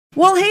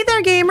Well, hey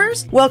there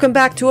gamers! Welcome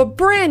back to a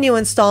brand new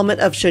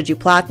installment of Should You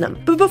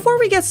Platinum. But before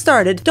we get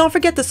started, don't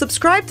forget to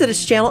subscribe to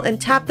this channel and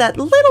tap that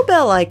little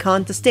bell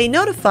icon to stay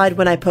notified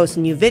when I post a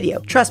new video.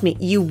 Trust me,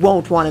 you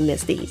won't want to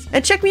miss these.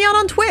 And check me out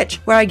on Twitch,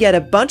 where I get a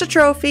bunch of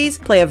trophies,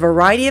 play a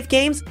variety of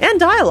games, and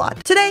die a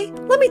lot. Today,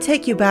 let me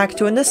take you back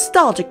to a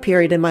nostalgic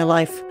period in my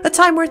life. A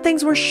time where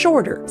things were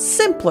shorter,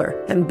 simpler,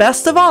 and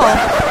best of all...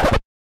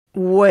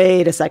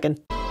 Wait a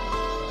second.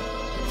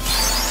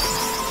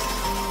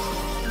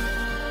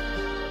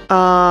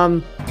 Now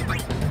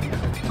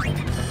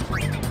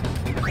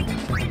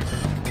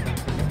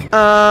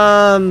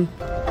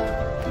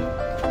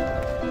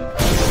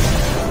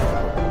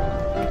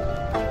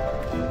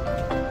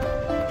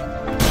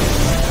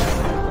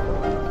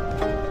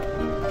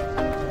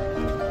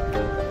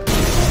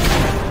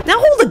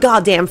hold the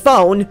goddamn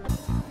phone!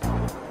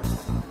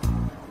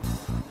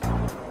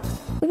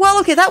 Well,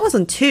 okay, that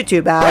wasn't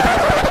too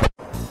bad.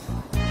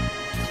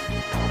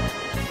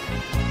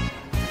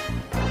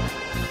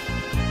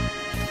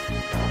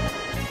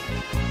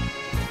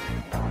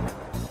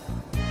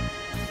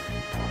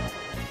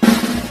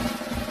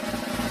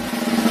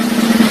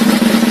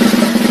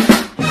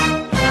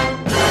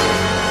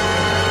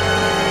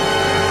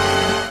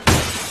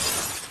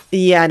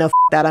 Yeah, no, f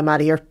that, I'm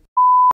out of here.